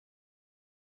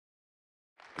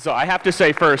So I have to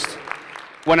say first,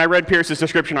 when I read Pierce's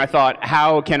description, I thought,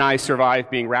 how can I survive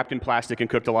being wrapped in plastic and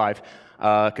cooked alive?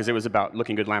 Because it was about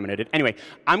looking good laminated. Anyway,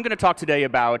 I'm going to talk today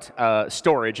about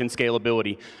storage and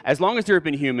scalability. As long as there have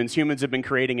been humans, humans have been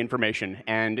creating information.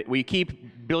 And we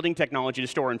keep building technology to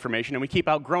store information, and we keep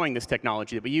outgrowing this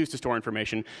technology that we use to store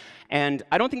information. And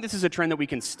I don't think this is a trend that we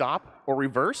can stop or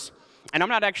reverse. And I'm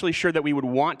not actually sure that we would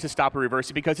want to stop or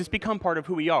reverse it because it's become part of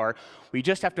who we are. We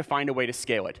just have to find a way to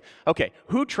scale it. OK,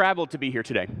 who traveled to be here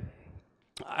today?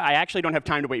 I actually don't have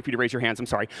time to wait for you to raise your hands. I'm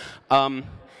sorry.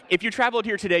 If you traveled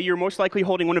here today, you're most likely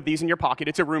holding one of these in your pocket.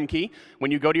 It's a room key.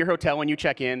 When you go to your hotel and you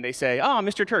check in, they say, oh,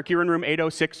 Mr. Turk, you're in room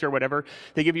 806 or whatever.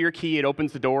 They give you your key. It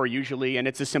opens the door usually, and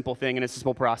it's a simple thing, and it's a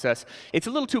simple process. It's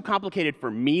a little too complicated for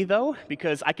me, though,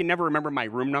 because I can never remember my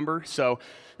room number. So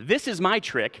this is my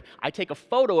trick. I take a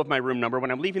photo of my room number when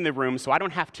I'm leaving the room so I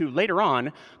don't have to, later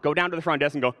on, go down to the front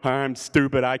desk and go, I'm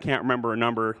stupid. I can't remember a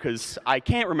number, because I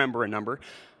can't remember a number.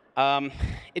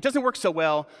 It doesn't work so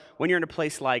well when you're in a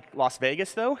place like Las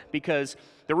Vegas, though, because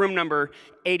the room number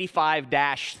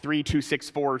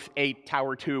 85-32648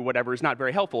 Tower 2, whatever, is not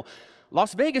very helpful.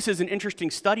 Las Vegas is an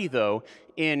interesting study, though,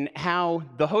 in how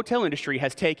the hotel industry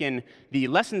has taken the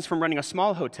lessons from running a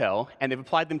small hotel and they've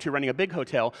applied them to running a big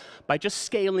hotel by just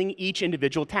scaling each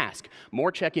individual task.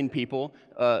 More check-in people,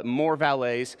 more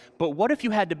valets. But what if you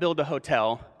had to build a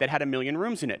hotel that had 1 million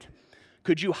rooms in it?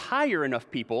 Could you hire enough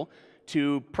people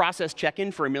to process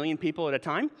check-in for 1 million people at a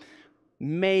time?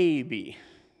 Maybe,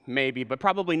 but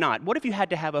probably not. What if you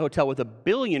had to have a hotel with 1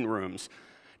 billion rooms?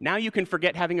 Now you can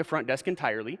forget having a front desk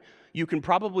entirely. You can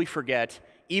probably forget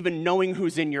even knowing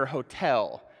who's in your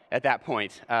hotel at that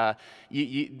point.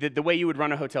 The way you would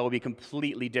run a hotel would be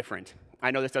completely different.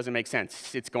 I know this doesn't make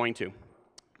sense. It's going to.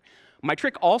 My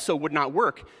trick also would not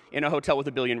work in a hotel with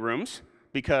 1 billion rooms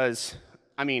because,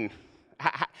 I mean,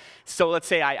 so let's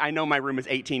say I know my room is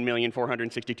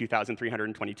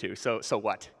 18,462,322. So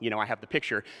what? You know, I have the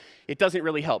picture. It doesn't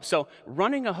really help. So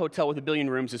running a hotel with 1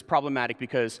 billion rooms is problematic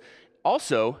because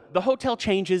also the hotel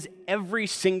changes every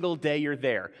single day you're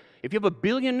there. If you have 1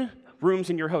 billion rooms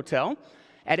in your hotel,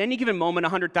 at any given moment,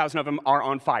 100,000 of them are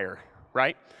on fire,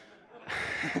 right?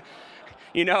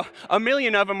 You know, 1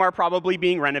 million of them are probably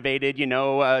being renovated. You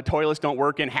know, toilets don't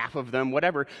work in half of them,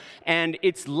 whatever. And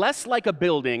it's less like a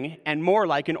building and more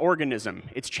like an organism.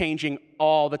 It's changing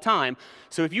all the time.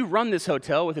 So if you run this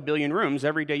hotel with 1 billion rooms,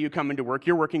 every day you come into work,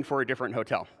 you're working for a different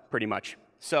hotel, pretty much.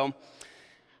 So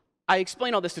I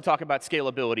explain all this to talk about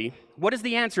scalability. What is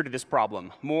the answer to this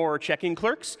problem? More check-in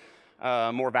clerks?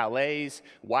 More valets?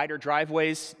 Wider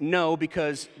driveways? No,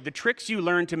 because the tricks you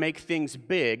learn to make things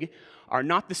big are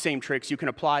not the same tricks you can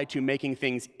apply to making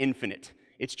things infinite.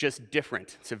 It's just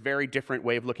different. It's a very different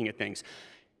way of looking at things.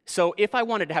 So if I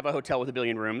wanted to have a hotel with 1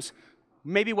 billion rooms,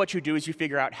 maybe what you do is you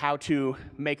figure out how to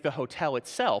make the hotel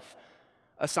itself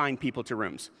assign people to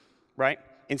rooms, right?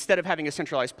 Instead of having a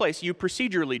centralized place, you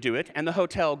procedurally do it, and the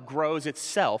hotel grows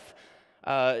itself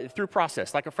through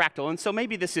process, like a fractal. And so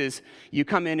maybe this is, you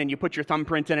come in and you put your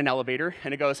thumbprint in an elevator,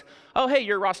 and it goes, oh, hey,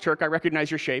 you're Ross Turk, I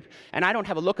recognize your shape, and I don't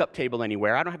have a lookup table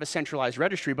anywhere. I don't have a centralized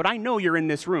registry, but I know you're in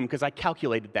this room because I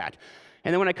calculated that.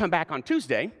 And then when I come back on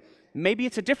Tuesday, maybe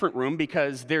it's a different room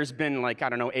because there's been, like, I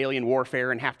don't know, alien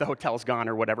warfare and half the hotel's gone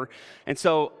or whatever. And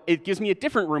so it gives me a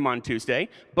different room on Tuesday,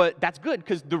 but that's good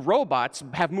because the robots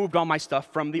have moved all my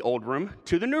stuff from the old room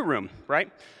to the new room,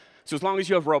 right? So as long as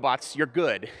you have robots, you're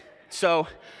good. So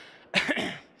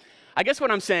I guess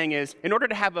what I'm saying is, in order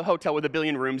to have a hotel with 1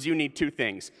 billion rooms, you need 2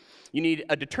 things. You need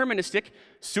a deterministic,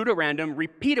 pseudo-random,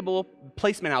 repeatable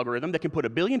placement algorithm that can put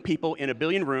 1 billion people in 1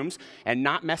 billion rooms and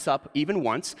not mess up even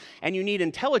once. And you need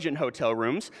intelligent hotel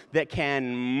rooms that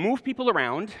can move people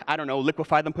around, I don't know,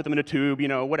 liquefy them, put them in a tube, you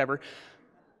know, whatever.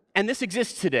 And this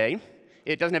exists today.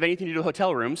 It doesn't have anything to do with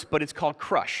hotel rooms, but it's called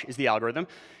CRUSH is the algorithm.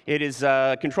 It is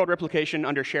controlled replication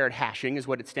under shared hashing is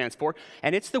what it stands for.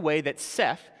 And it's the way that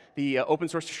Ceph, the open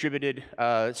source distributed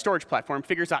storage platform,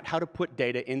 figures out how to put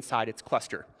data inside its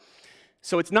cluster.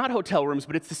 So it's not hotel rooms,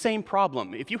 but it's the same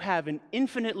problem. If you have an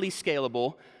infinitely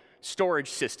scalable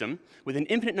storage system with an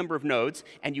infinite number of nodes,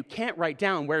 and you can't write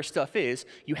down where stuff is,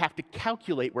 you have to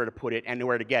calculate where to put it and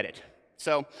where to get it.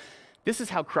 So this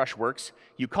is how CRUSH works.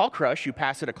 You call CRUSH, you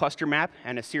pass it a cluster map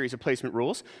and a series of placement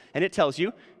rules, and it tells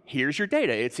you, here's your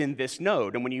data. It's in this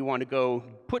node. And when you want to go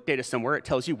put data somewhere, it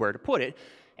tells you where to put it.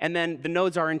 And then the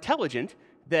nodes are intelligent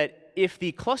that if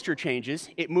the cluster changes,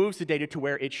 it moves the data to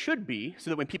where it should be so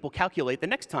that when people calculate the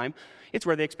next time, it's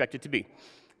where they expect it to be.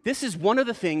 This is one of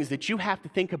the things that you have to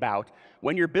think about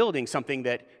when you're building something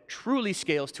that truly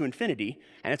scales to infinity,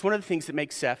 and it's one of the things that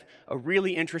makes Ceph a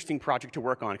really interesting project to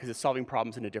work on because it's solving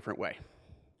problems in a different way.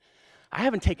 I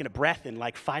haven't taken a breath in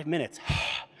like 5 minutes.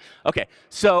 Okay,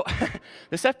 so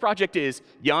the Ceph project is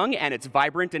young, and it's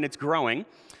vibrant, and it's growing.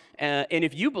 And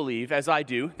if you believe, as I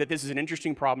do, that this is an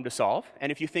interesting problem to solve,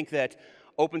 and if you think that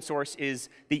open source is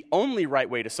the only right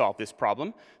way to solve this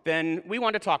problem, then we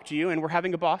want to talk to you, and we're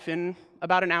having a BOF in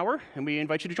about an hour, and we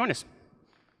invite you to join us.